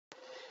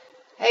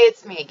Hey,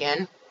 it's me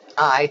again.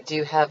 I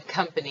do have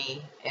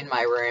company in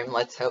my room.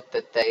 Let's hope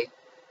that they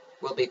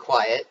will be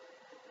quiet,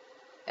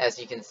 as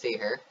you can see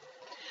here.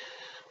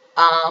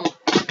 Um,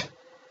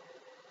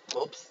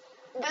 Whoops.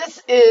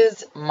 This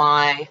is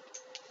my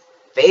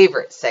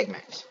favorite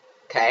segment,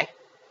 okay?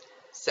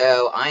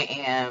 So I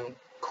am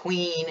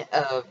queen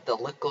of the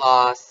lip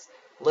gloss,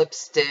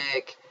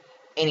 lipstick,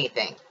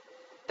 anything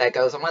that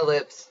goes on my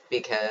lips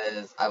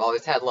because I've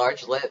always had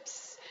large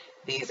lips.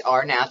 These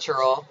are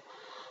natural.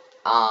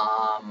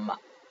 Um,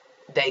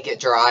 they get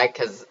dry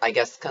because I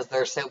guess because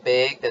they're so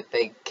big that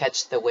they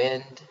catch the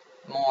wind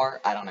more.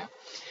 I don't know.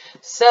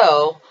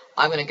 So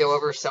I'm going to go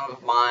over some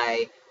of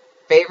my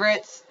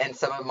favorites and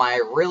some of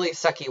my really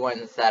sucky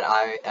ones that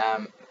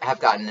I have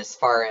gotten as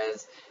far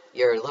as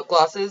your lip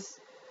glosses,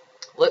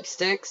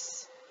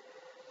 lipsticks.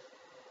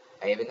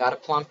 I even got a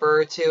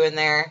plumper or two in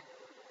there.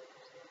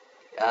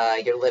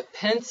 Your lip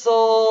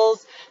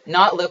pencils,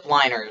 not lip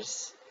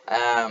liners.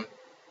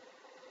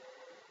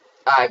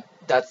 I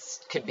That's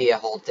could be a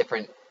whole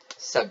different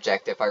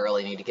subject if I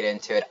really need to get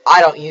into it. I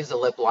don't use a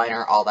lip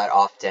liner all that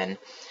often.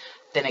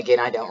 Then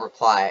again, I don't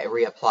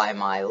reapply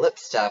my lip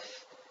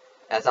stuff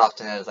as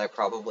often as I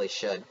probably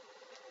should.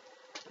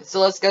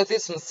 So let's go through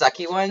some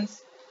sucky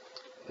ones.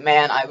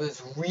 Man, I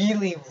was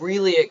really,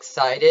 really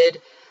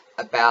excited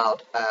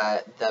about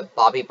the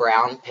Bobbi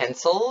Brown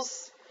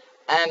pencils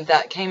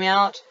that came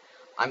out.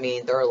 I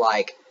mean, they're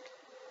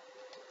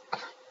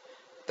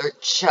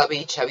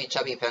chubby, chubby,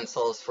 chubby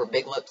pencils for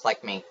big lips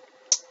like me.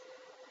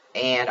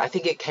 And I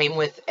think it came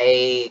with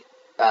a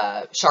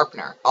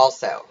sharpener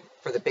also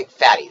for the big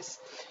fatties.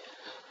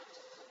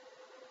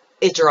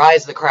 It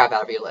dries the crap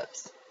out of your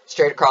lips,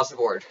 straight across the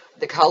board.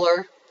 The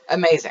color,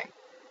 amazing.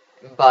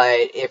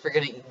 But if you're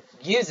going to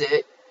use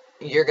it,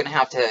 you're going to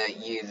have to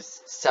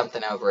use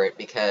something over it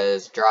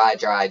because dry,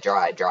 dry,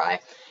 dry, dry.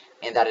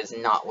 And that is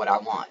not what I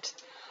want.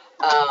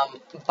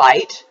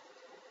 Bite,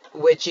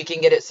 which you can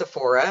get at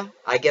Sephora.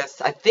 I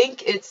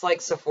think it's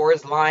like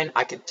Sephora's line.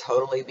 I could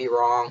totally be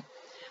wrong.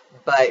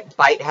 But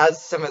Bite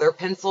has some of their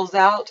pencils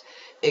out.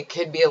 It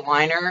could be a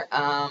liner,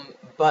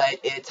 but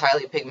it's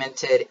highly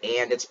pigmented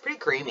and it's pretty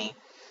creamy.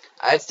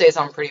 It stays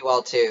on pretty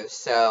well too.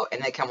 So,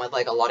 and they come with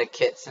like a lot of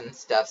kits and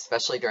stuff,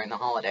 especially during the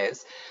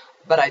holidays.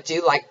 But I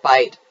do like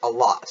Bite a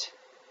lot,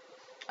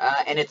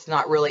 and it's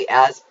not really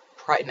as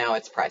no,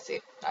 it's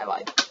pricey. I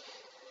lied.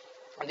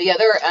 The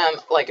other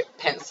like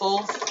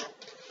pencils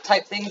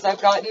type things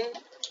I've gotten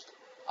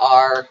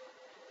are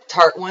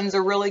Tarte ones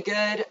are really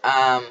good.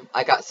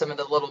 I got some of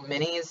the little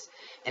minis,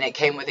 and it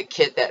came with a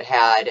kit that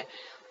had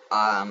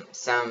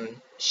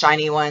some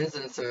shiny ones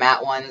and some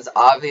matte ones.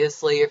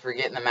 Obviously, if you're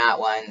getting the matte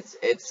ones,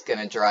 it's going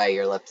to dry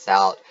your lips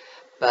out.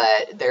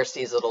 But there's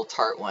these little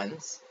Tarte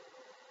ones.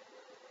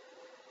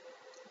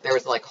 There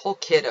was like a whole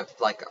kit of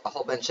like a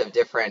whole bunch of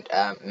different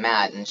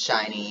matte and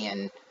shiny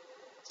and...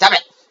 Stop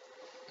it!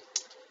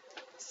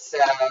 So,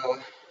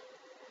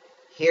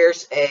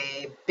 here's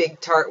a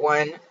big Tarte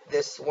one.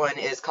 This one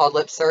is called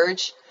Lip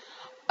Surge.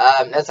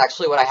 That's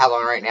actually what I have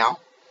on right now.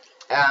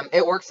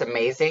 It works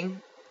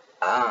amazing.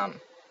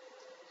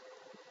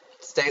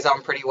 Stays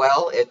on pretty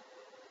well. It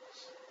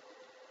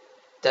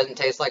doesn't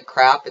taste like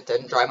crap. It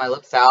doesn't dry my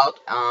lips out.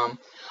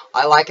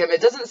 I like them.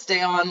 It doesn't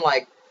stay on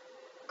like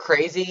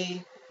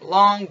crazy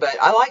long, but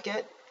I like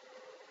it.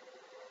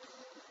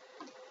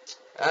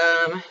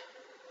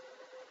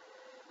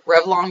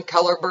 Revlon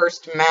Color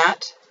Burst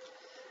Matte.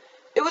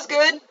 It was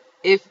good.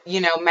 If,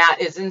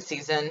 matte is in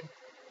season,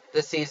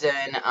 the season.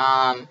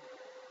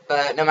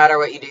 But no matter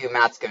what you do,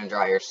 matte's going to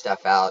dry your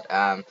stuff out.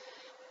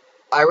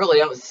 I really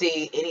don't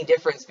see any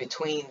difference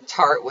between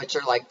Tarte, which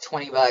are like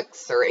 20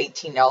 bucks or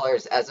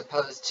 $18, as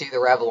opposed to the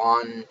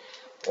Revlon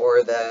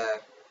or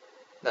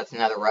that's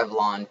another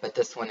Revlon, but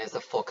this one is a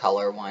full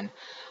color one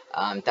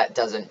that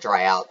doesn't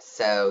dry out.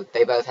 So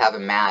they both have a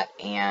matte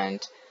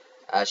and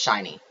a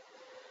shiny.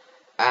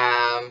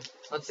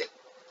 Let's see.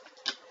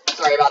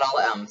 Sorry about all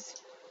the M's.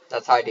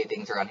 That's how I do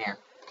things around here.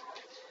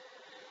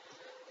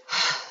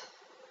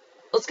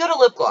 Let's go to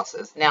lip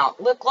glosses. Now,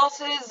 lip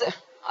glosses,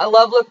 I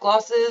love lip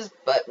glosses,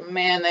 but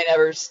man, they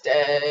never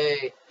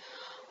stay.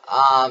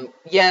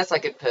 Yes, I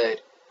could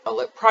put a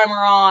lip primer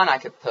on. I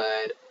could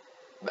put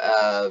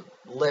a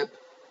lip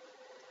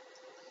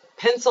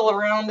pencil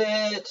around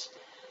it.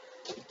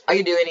 I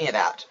could do any of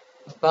that.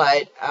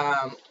 But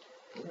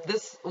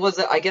this was,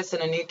 I guess,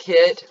 in a new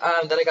kit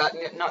that I got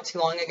not too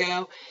long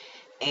ago.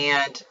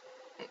 And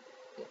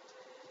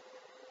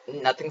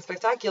nothing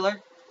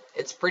spectacular.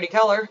 It's pretty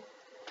color,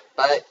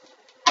 but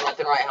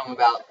nothing to write home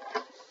about.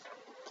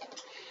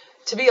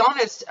 To be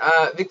honest,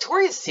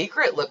 Victoria's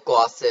Secret lip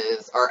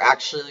glosses are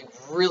actually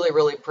really,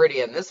 really pretty.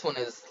 And this one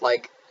is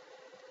like,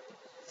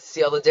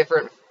 see all the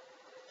different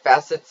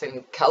facets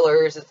and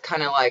colors. It's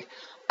kind of like,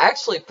 I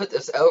actually put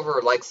this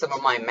over like some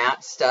of my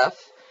matte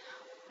stuff.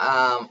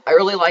 I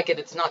really like it.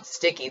 It's not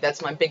sticky.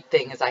 That's my big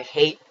thing, is I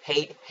hate,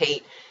 hate,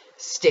 hate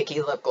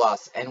sticky lip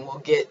gloss. And we'll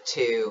get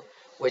to,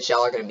 which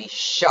y'all are going to be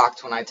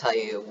shocked when I tell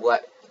you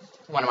what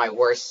one of my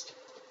worst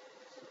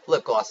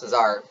lip glosses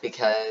are,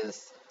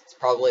 because it's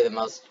probably the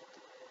most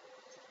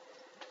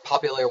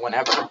popular one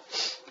ever.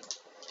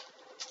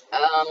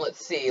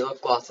 Let's see,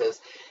 lip glosses.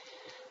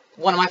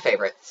 One of my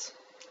favorites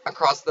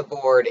across the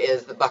board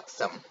is the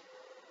Buxom.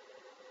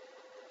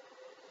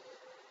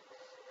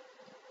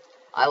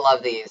 I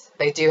love these.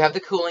 They do have the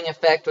cooling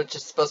effect, which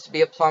is supposed to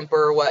be a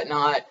plumper or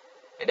whatnot.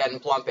 It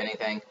doesn't plump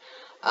anything.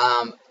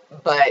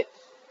 But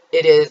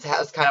it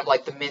has kind of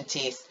like the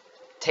minty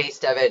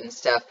taste of it and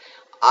stuff.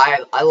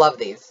 I love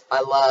these.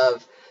 I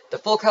love the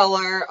full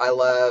color. I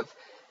love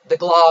the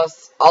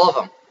gloss. All of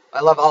them. I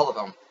love all of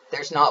them.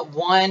 There's not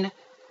one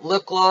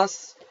lip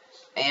gloss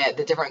and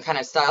the different kind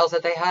of styles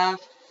that they have.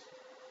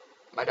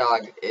 My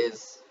dog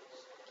is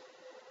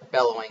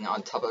bellowing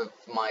on top of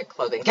my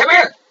clothing. Come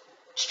here!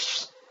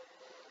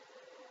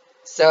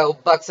 So,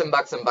 Buxom,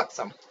 Buxom,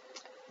 Buxom.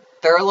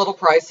 They're a little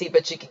pricey,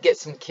 but you could get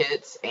some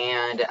kits,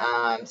 and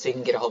so you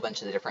can get a whole bunch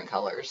of the different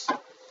colors.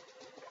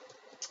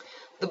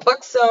 The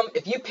Buxom,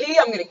 if you pee,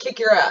 I'm going to kick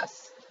your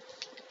ass.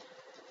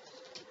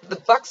 The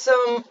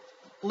Buxom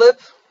lip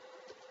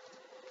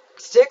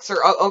sticks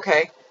are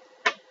okay.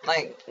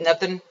 Like,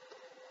 nothing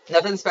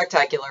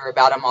spectacular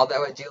about them,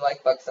 although I do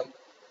like Buxom.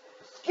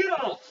 Get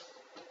off!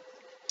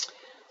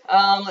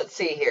 Let's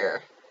see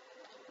here.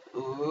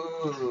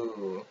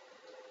 Ooh.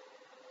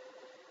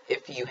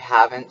 If you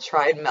haven't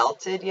tried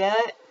Melted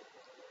yet,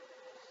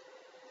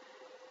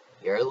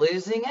 you're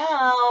losing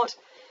out.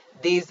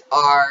 These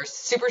are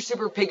super,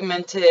 super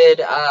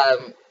pigmented,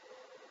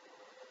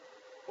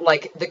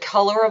 like the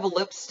color of a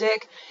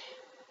lipstick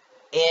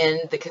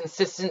in the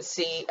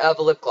consistency of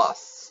a lip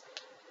gloss.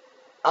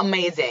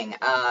 Amazing.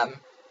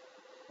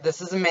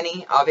 This is a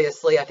mini,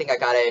 obviously. I think I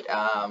got it,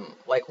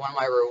 like one of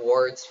my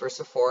rewards for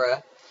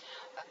Sephora.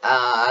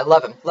 I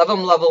love them. Love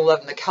them, love them, love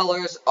them. The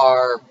colors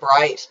are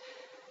bright.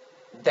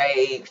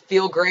 They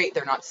feel great.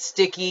 They're not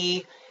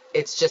sticky.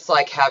 It's just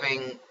like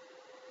having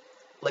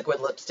liquid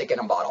lipstick in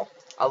a bottle.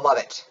 I love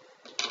it.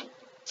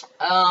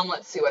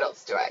 Let's see, what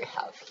else do I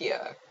have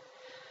here?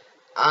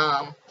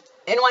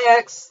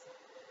 NYX,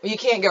 you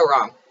can't go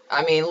wrong.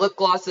 I mean, lip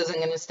gloss isn't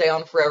going to stay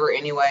on forever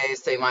anyway,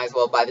 so you might as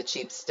well buy the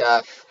cheap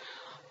stuff.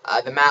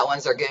 The matte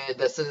ones are good.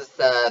 This is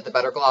the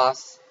Butter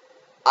Gloss.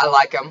 I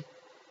like them.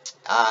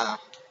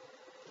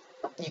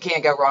 You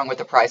can't go wrong with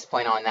the price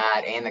point on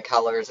that, and the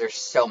colors. There's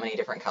so many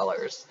different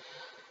colors.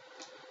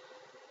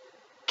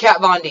 Kat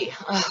Von D.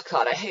 Oh,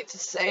 God, I hate to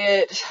say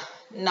it.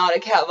 Not a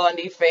Kat Von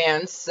D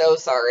fan, so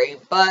sorry.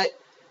 But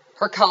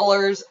her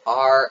colors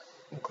are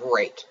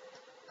great.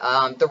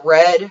 The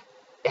red,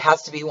 it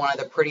has to be one of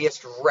the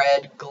prettiest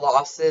red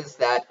glosses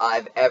that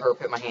I've ever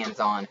put my hands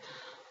on.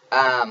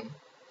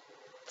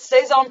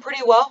 Stays on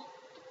pretty well.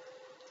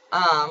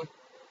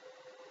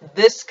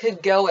 This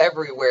could go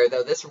everywhere,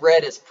 though. This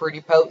red is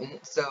pretty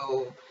potent,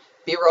 so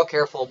be real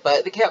careful.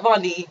 But the Kat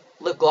Von D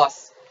lip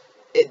gloss,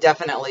 it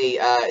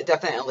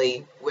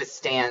definitely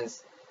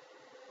withstands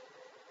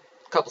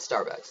a couple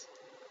Starbucks.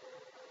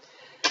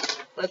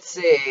 Let's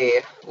see,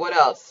 what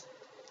else?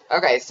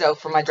 Okay, so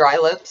for my dry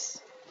lips,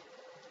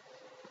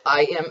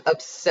 I am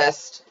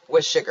obsessed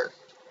with Sugar.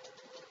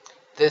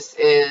 This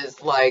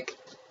is like,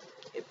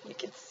 if you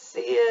can see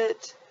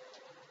it,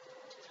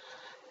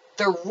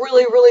 they're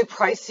really, really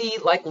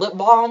pricey, like lip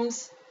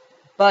balms,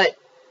 but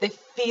they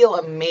feel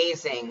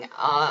amazing.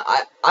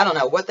 I don't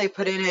know what they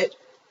put in it,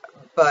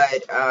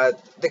 but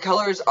the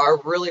colors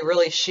are really,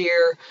 really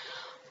sheer,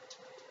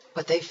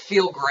 but they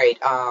feel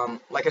great.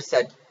 Like I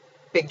said,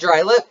 big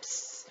dry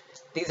lips.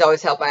 These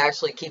always help. I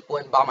actually keep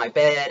one by my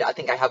bed. I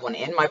think I have one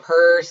in my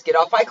purse. Get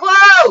off my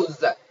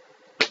clothes!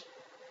 If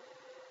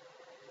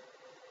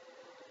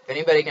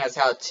anybody knows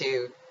how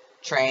to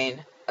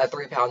train a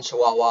 3-pound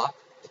Chihuahua,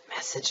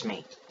 message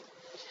me.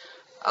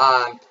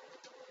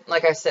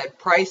 Like I said,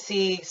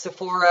 pricey.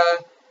 Sephora,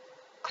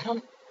 I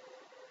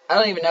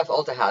don't even know if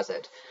Ulta has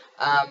it.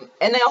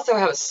 And they also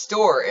have a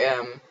store,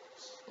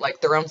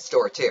 like their own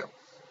store too.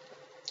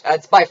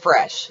 It's by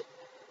Fresh.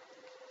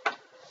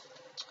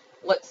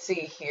 Let's see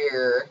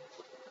here.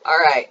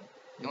 Alright,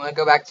 you want to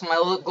go back to my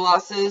lip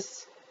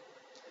glosses?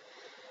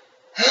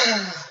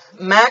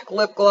 MAC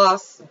Lip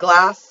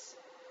Glass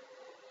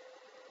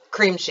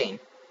Cream Sheen.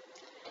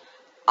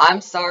 I'm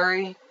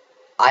sorry,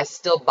 I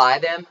still buy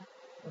them,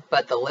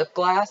 but the lip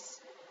gloss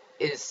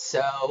is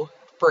so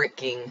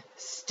freaking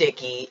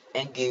sticky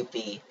and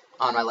goopy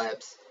on my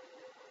lips.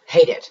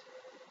 Hate it.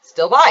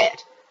 Still buy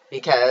it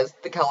because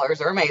the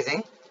colors are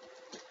amazing.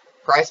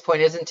 Price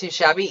point isn't too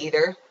shabby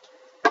either.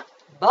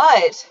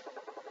 But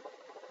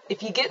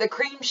if you get the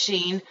Cream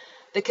Sheen,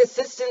 the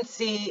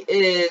consistency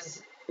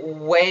is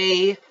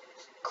way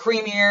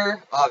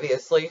creamier,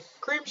 obviously.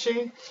 Cream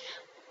Sheen.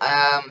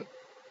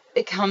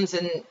 It comes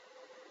in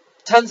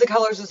tons of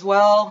colors as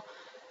well.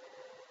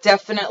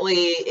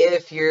 Definitely,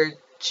 if you're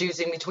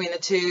choosing between the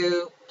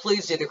two,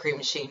 please do the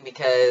Cream Sheen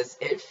because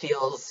it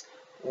feels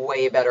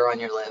way better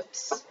on your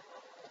lips.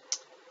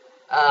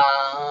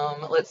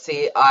 Let's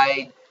see.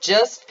 I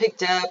just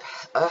picked up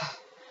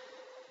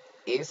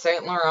Yves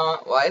Saint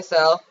Laurent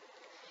YSL.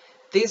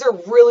 These are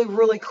really,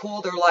 really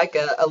cool. They're like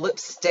a lip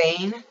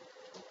stain.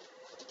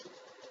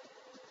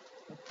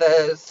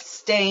 The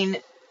stain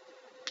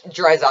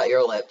dries out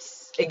your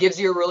lips. It gives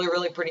you a really,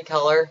 really pretty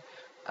color.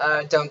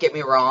 Don't get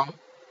me wrong,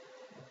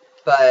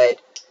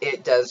 but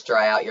it does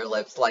dry out your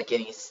lips like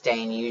any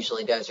stain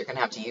usually does. You're going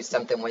to have to use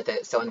something with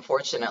it. So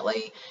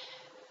unfortunately,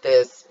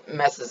 this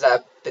messes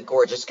up the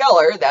gorgeous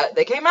color that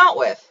they came out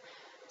with.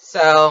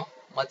 So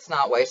let's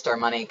not waste our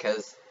money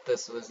because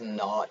this was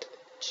not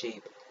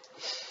cheap.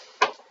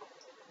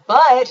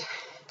 But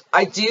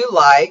I do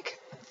like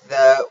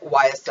the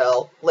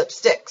YSL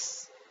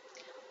lipsticks.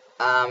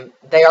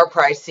 They are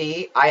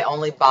pricey. I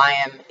only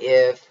buy them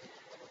if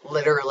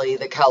literally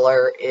the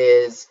color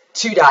is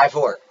to die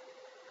for.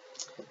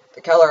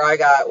 The color I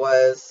got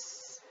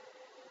was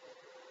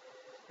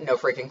no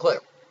freaking clue.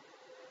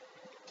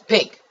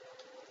 Pink.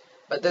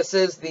 But this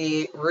is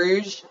the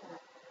Rouge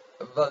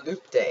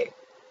Volupté.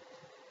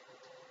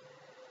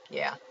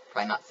 Yeah,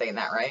 probably not saying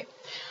that right.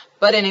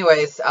 But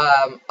anyways,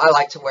 I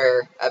like to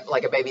wear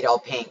like a baby doll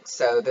pink,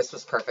 so this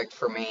was perfect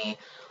for me.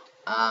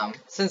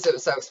 Since it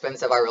was so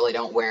expensive, I really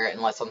don't wear it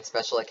unless on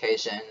special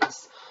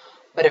occasions.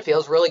 But it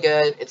feels really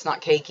good. It's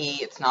not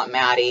cakey. It's not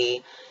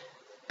matty.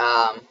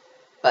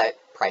 But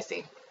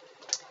pricey.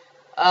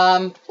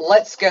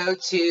 Let's go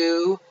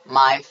to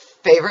my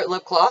favorite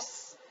lip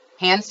gloss,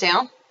 hands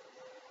down.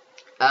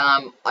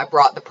 I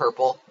brought the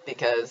purple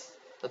because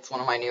that's one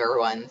of my newer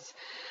ones.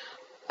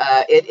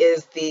 It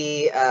is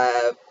the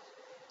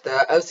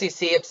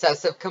OCC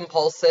Obsessive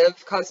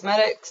Compulsive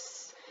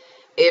Cosmetics.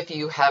 If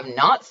you have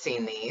not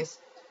seen these,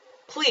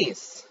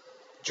 please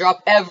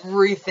drop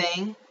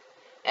everything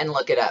and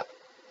look it up.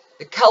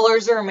 The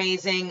colors are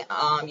amazing.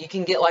 You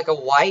can get like a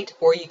white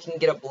or you can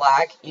get a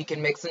black. You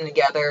can mix them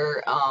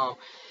together.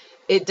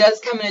 It does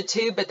come in a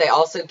tube, but they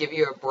also give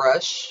you a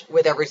brush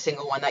with every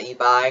single one that you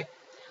buy.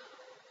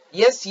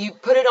 Yes, you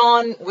put it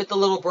on with the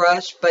little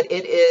brush, but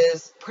it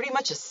is pretty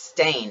much a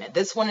stain.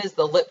 This one is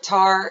the lip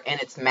tar and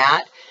it's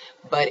matte,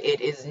 but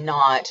it is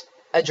not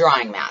a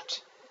drying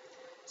matte.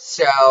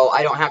 So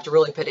I don't have to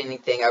really put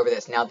anything over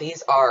this. Now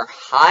these are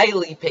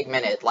highly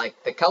pigmented.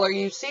 Like the color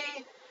you see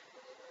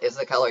is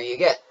the color you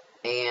get.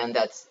 And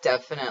that's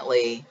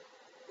definitely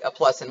a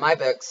plus in my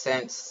book,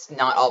 since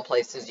not all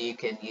places you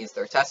can use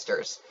their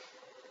testers,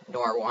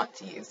 nor want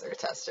to use their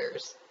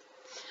testers.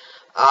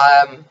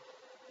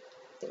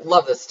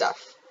 Love this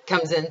stuff.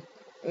 Comes in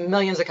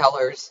millions of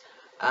colors.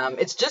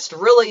 It's just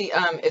really,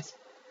 it's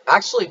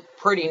actually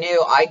pretty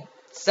new.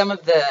 Some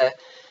of the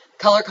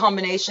color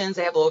combinations,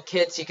 they have little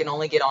kits you can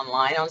only get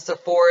online on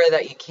Sephora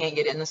that you can't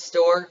get in the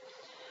store.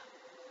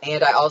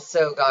 And I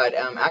also got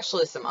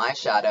actually some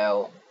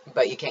eyeshadow,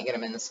 but you can't get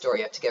them in the store.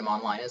 You have to get them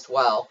online as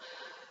well.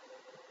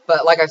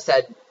 But like I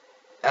said,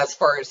 as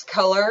far as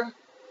color,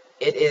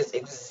 it is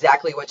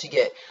exactly what you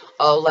get.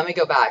 Oh, let me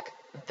go back.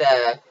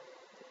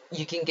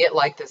 You can get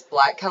like this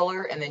black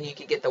color, and then you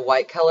can get the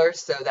white color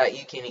so that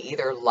you can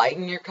either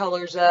lighten your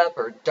colors up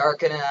or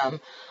darken them.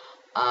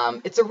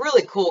 It's a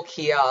really cool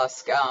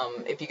kiosk.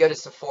 If you go to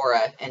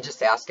Sephora and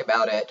just ask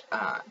about it,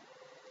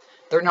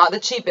 they're not the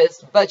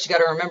cheapest, but you got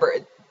to remember,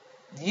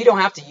 you don't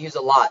have to use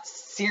a lot.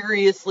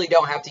 Seriously,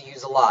 don't have to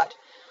use a lot.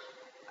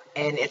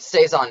 And it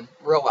stays on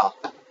real well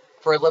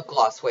for a lip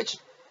gloss, which,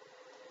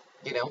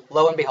 you know,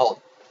 lo and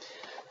behold.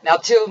 Now,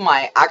 two of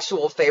my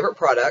actual favorite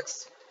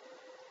products.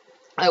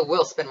 I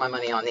will spend my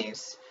money on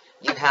these.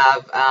 You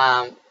have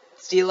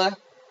Styla.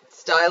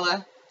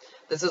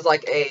 This is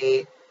like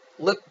a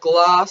lip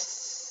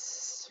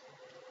gloss.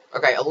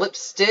 Okay, a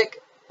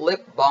lipstick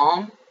lip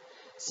balm.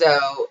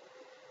 So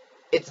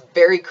it's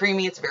very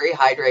creamy, it's very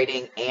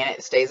hydrating, and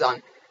it stays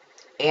on.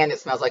 And it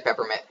smells like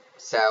peppermint.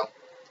 So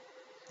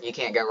you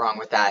can't go wrong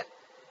with that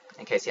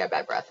in case you have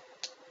bad breath,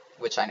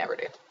 which I never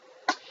do.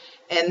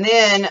 And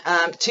then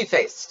Too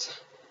Faced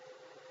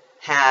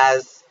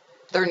has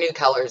their new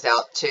colors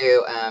out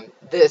too.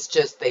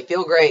 They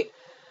feel great,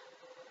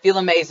 feel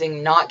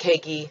amazing, not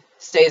cakey,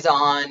 stays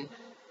on.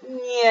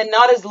 Yeah,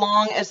 not as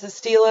long as the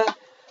Styla,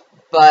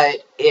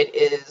 but it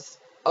is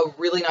a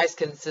really nice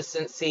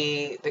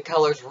consistency. The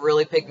color's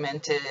really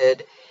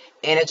pigmented,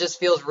 and it just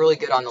feels really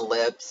good on the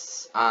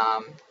lips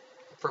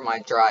for my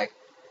dry,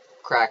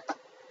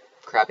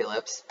 crappy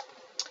lips.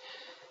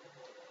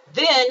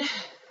 Then,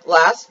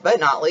 last but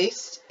not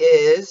least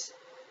is,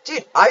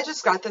 dude, I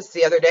just got this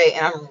the other day,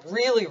 and I'm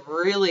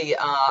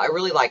I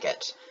really like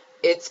it.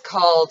 It's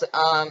called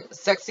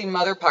Sexy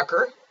Mother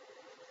Pucker.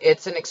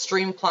 It's an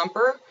extreme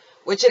plumper,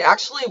 which it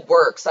actually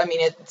works. I mean,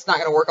 it's not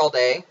going to work all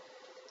day,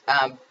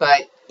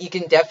 but you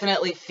can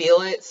definitely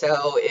feel it.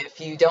 So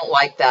if you don't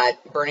like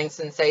that burning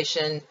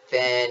sensation,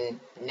 then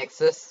nix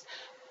this.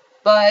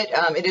 But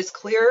it is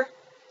clear.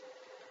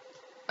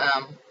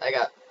 I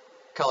got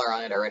color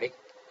on it already.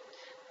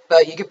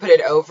 But you could put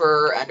it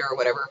over, under,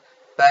 whatever.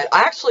 But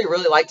I actually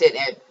really liked it,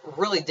 and it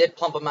really did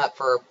plump them up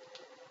for,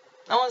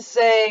 I want to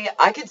say,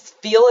 I could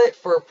feel it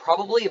for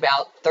probably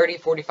about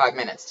 30-45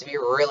 minutes, to be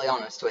really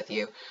honest with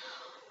you.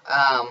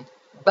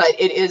 But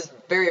it is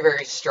very,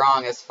 very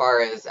strong as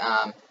far as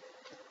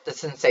the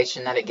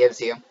sensation that it gives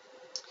you.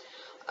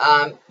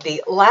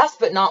 The last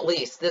but not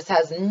least, this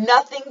has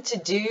nothing to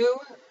do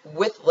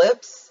with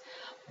lips,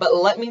 but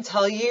let me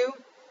tell you,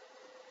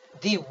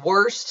 The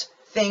worst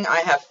thing I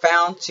have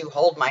found to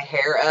hold my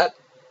hair up,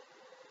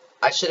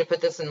 I should have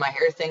put this in my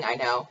hair thing, I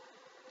know.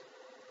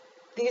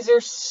 These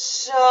are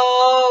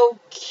so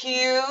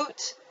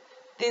cute.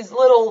 These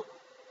little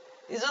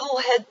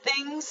head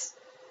things,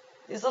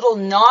 these little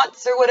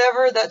knots or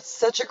whatever, that's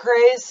such a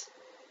craze.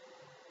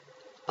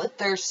 But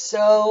they're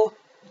so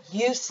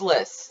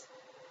useless.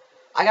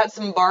 I got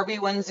some Barbie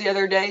ones the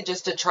other day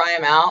just to try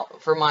them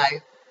out for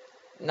my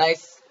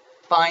nice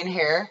fine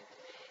hair,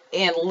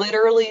 and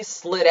literally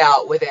slid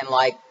out within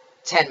like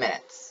 10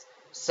 minutes.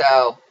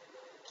 So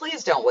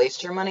please don't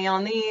waste your money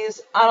on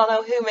these. I don't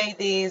know who made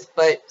these,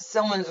 but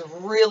someone's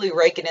really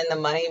raking in the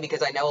money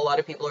because I know a lot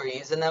of people are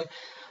using them.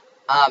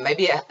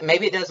 Maybe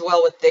it does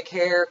well with thick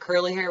hair,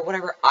 curly hair,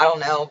 whatever. I don't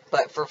know.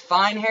 But for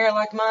fine hair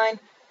like mine,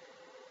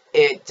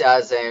 it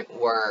doesn't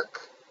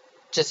work.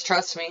 Just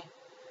trust me.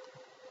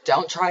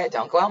 Don't try it.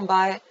 Don't go out and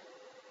buy it.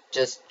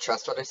 Just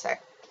trust what I say.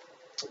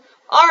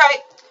 All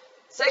right.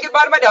 Say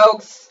goodbye to my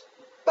dogs.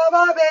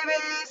 Bye-bye,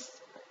 babies.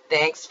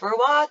 Thanks for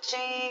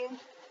watching.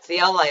 See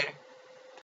y'all later.